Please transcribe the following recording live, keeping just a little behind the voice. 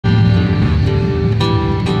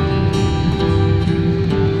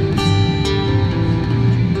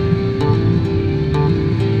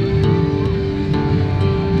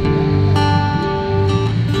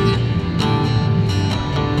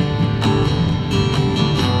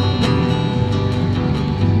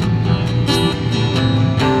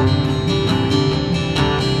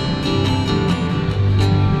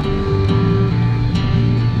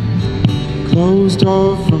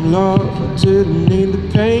stole from love, I didn't need the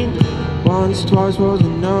pain. Once, twice was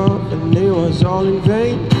enough, and it was all in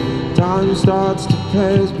vain. Time starts to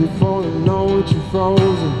pass before you know it, you're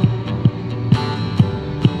frozen.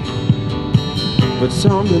 But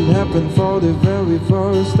something happened for the very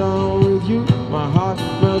first time with you. My heart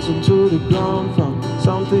melts into the ground from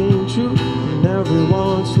something true. And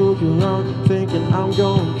everyone's looking around thinking I'm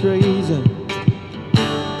going crazy.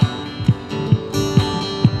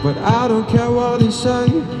 But I don't care what they say,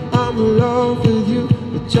 I'm in love with you.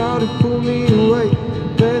 They try to pull me away,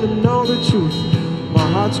 they don't know the truth. My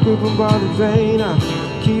heart's gripping by the vein, I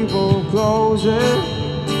keep on closing.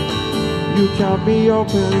 You can't be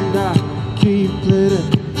open and I keep bleeding.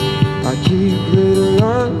 I keep bleeding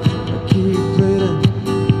love, I keep bleeding.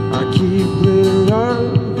 I keep bleeding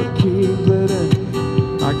love, I keep bleeding.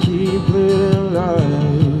 I keep bleeding love.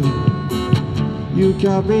 You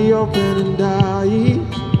got me open and die.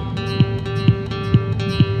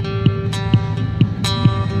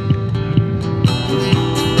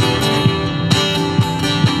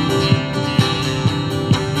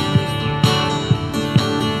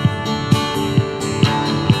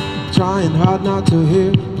 Trying hard not to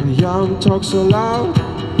hear when young talk so loud.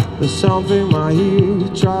 There's something in my ear, you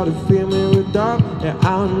try to fill me with doubt. Yeah,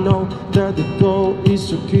 I know that the goal is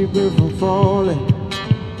to keep me from falling.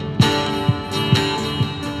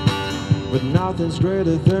 But nothing's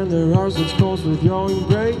greater than the heart that's close with your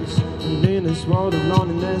embrace. And in this world of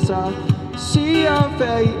loneliness I see your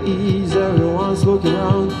face. Everyone's looking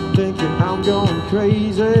around thinking I'm going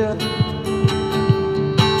crazy.